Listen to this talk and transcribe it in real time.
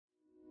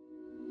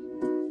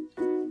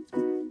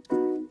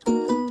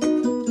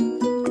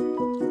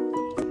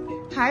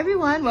Hi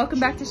everyone, welcome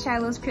back to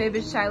Shiloh's Crib.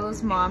 It's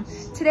Shiloh's mom.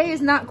 Today is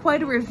not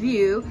quite a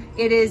review,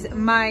 it is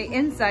my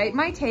insight,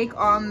 my take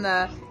on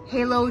the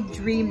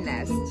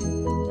HaloDreamnest.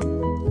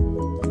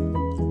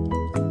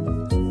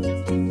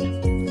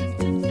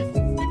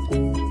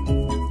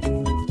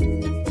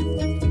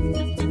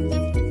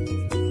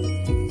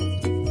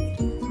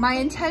 My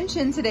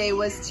intention today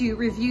was to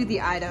review the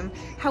item.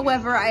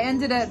 However, I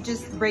ended up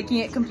just breaking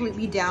it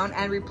completely down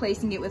and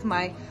replacing it with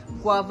my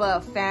Guava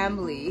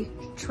family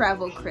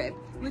travel crib.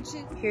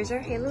 Here's our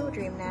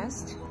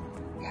HaloDreamnest.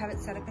 We have it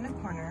set up in a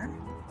corner,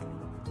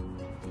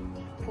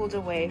 pulled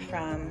away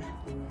from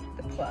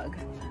the plug,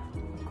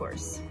 of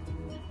course.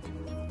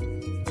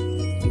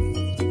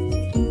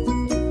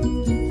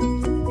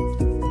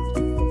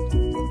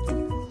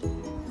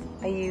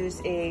 I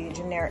use a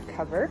generic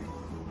cover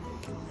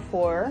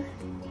for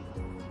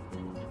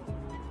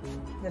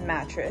the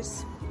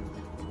mattress,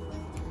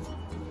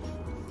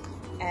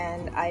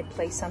 and I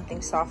place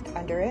something soft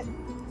under it.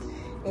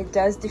 It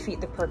does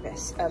defeat the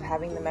purpose of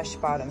having the mesh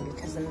bottom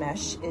because the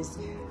mesh is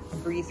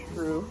breathe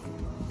through.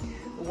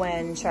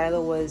 When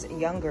Shiloh was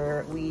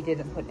younger, we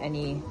didn't put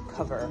any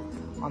cover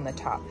on the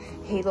top.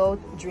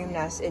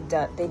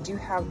 HaloDreamnest, they do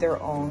have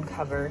their own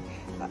cover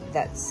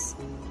that's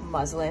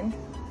muslin.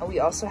 We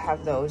also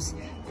have those,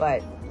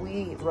 but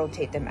we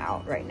rotate them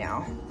out right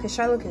now because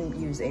Shiloh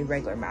can use a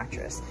regular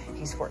mattress.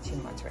 He's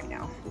 14 months right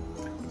now.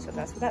 So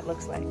that's what that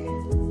looks like.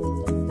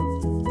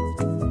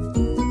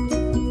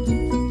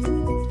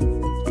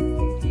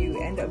 If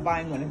you end up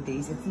buying one of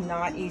these, it's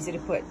not easy to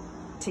put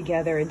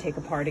together and take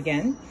apart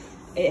again.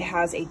 It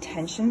has a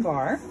tension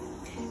bar,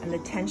 and the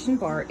tension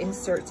bar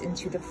inserts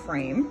into the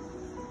frame.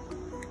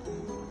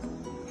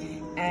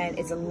 And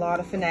it's a lot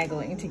of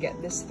finagling to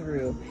get this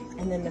through.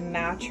 And then the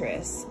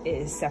mattress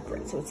is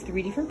separate. So it's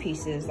 3 different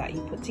pieces that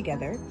you put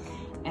together,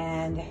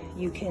 and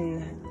you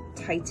can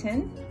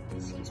tighten,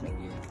 excuse me,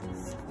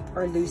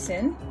 or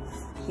loosen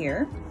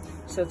here.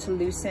 So to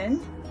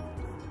loosen,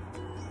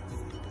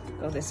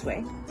 go this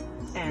way.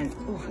 And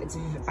oh,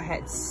 I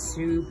had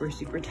super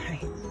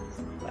tight,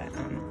 but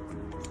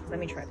let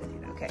me try to do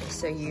that. Okay,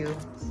 so you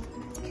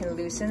can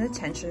loosen the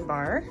tension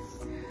bar.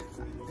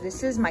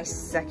 This is my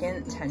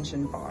second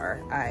tension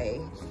bar.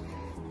 I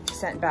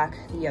sent back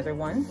the other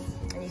one,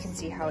 and you can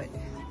see how it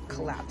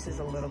collapses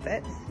a little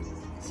bit.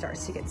 It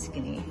starts to get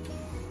skinny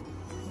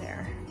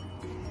there.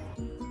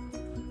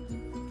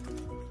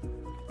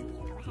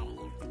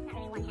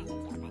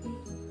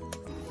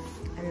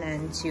 And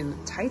then to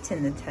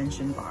tighten the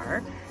tension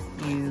bar,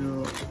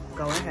 you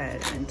go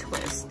ahead and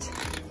twist.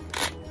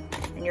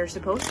 And you're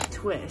supposed to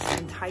twist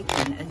and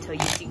tighten until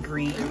you see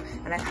green.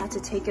 And I've had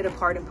to take it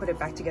apart and put it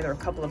back together a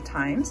couple of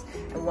times.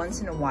 And once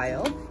in a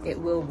while, it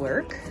will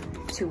work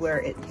to where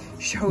it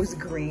shows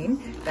green,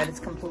 that it's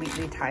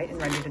completely tight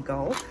and ready to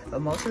go.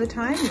 But most of the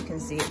time, you can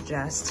see it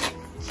just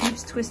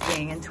keeps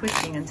twisting and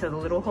twisting until the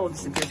little hole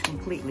disappears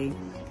completely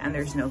and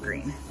there's no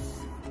green.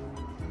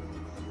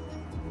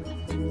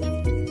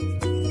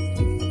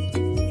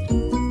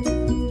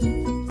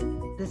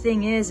 The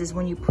thing is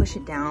when you push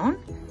it down,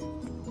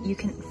 you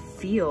can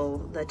feel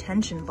the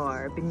tension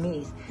bar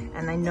beneath,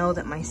 and I know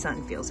that my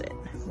son feels it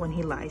when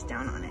he lies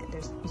down on it.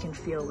 You can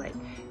feel like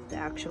the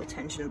actual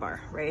tension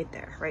bar right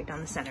there, right down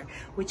the center,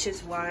 which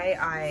is why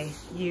I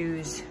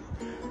use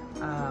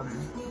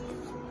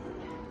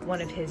one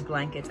of his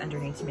blankets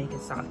underneath to make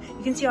it soft.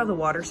 You can see all the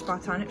water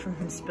spots on it from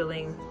him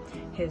spilling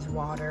his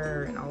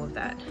water and all of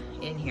that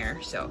in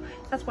here, so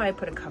that's why I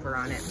put a cover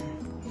on it.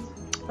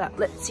 But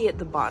let's see at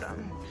the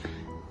bottom.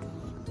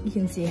 You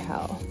can see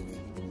how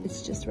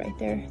it's just right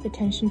there. The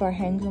tension bar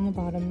hangs on the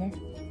bottom there.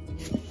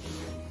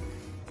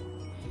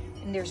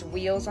 And there's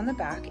wheels on the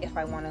back if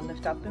I want to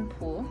lift up and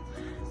pull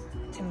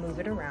to move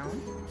it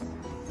around.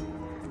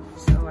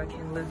 So I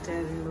can lift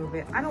it and move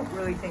it. I don't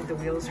really think the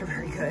wheels are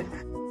very good.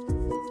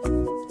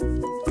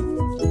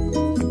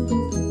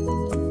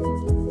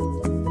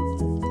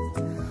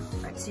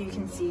 Right, so you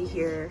can see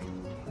here,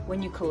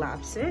 when you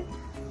collapse it,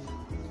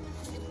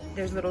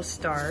 there's little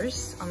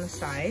stars on the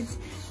sides,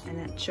 and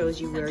that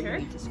shows you where you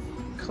need to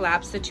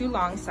collapse the 2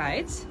 long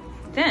sides,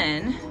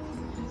 then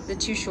the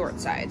 2 short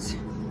sides.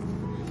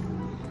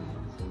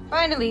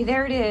 Finally,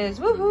 there it is,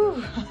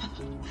 woohoo!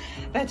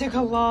 That took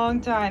a long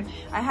time.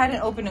 I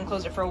hadn't opened and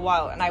closed it for a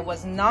while, and I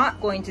was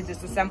not going to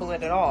disassemble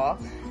it at all,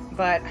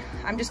 but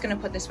I'm just gonna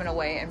put this one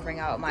away and bring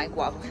out my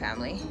Guava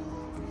family.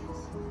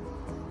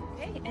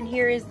 Okay, and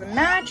here is the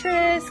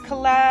mattress,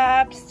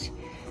 collapsed.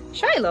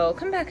 Shiloh,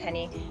 come back,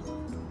 honey.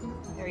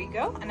 There you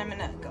go, and I'm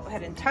gonna go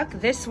ahead and tuck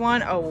this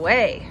one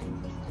away.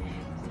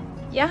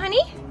 Yeah,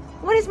 honey?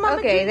 What is Mama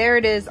doing? There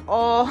it is,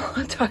 all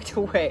tucked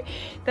away.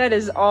 That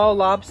is all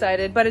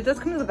lopsided, but it does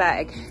come in the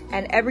bag,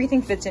 and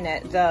everything fits in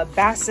it. The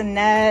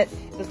bassinet,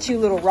 the 2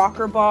 little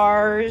rocker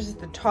bars,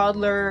 the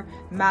toddler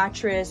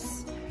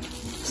mattress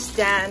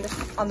stand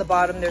on the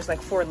bottom. There's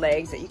like 4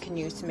 legs that you can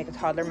use to make a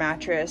toddler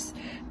mattress.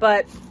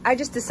 But I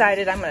just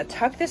decided I'm gonna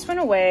tuck this one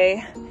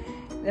away.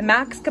 The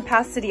max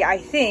capacity, I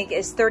think,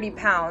 is 30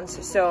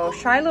 pounds. So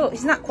Shiloh,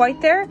 he's not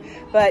quite there,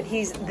 but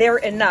he's there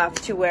enough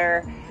to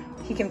where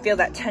he can feel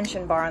that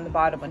tension bar on the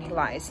bottom when he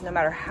lies, no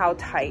matter how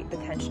tight the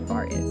tension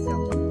bar is.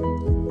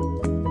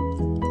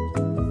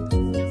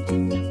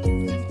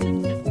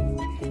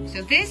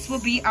 So this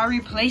will be our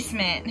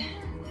replacement.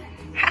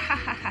 Ha ha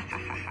ha ha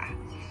ha ha.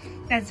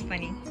 That's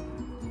funny.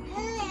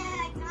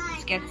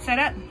 Let's get set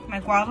up, my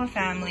guava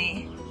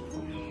family.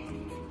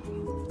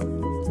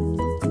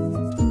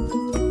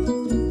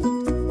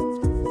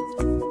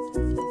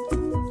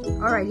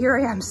 All right, here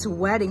I am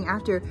sweating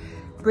after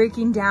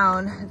breaking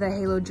down the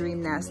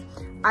HaloDreamnest.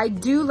 I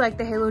do like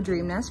the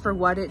HaloDreamnest for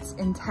what it's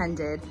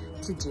intended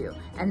to do,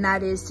 and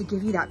that is to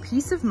give you that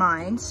peace of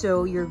mind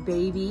so your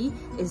baby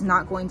is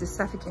not going to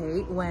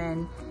suffocate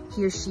when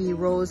he or she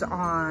rolls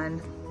on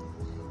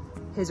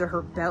his or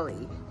her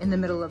belly in the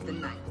middle of the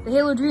night. The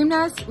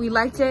HaloDreamnest, we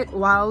liked it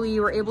while we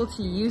were able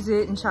to use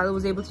it and Shiloh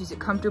was able to use it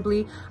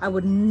comfortably. I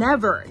would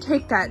never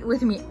take that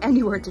with me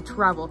anywhere to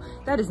travel.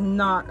 That is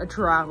not a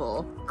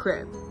travel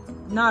crib,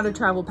 not a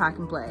travel pack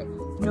and play.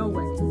 No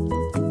way.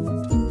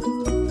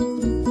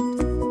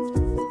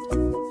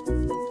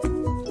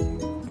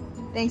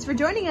 Thanks for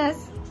joining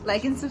us.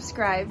 Like and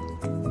subscribe.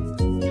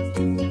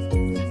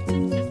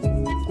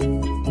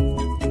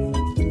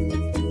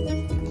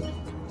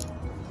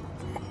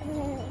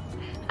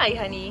 Hi,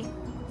 honey.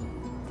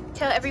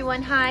 Tell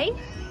everyone hi.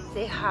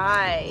 Say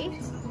hi.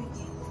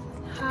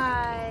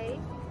 Hi.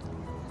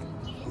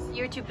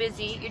 You're too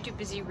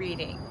busy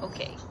reading.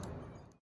 Okay.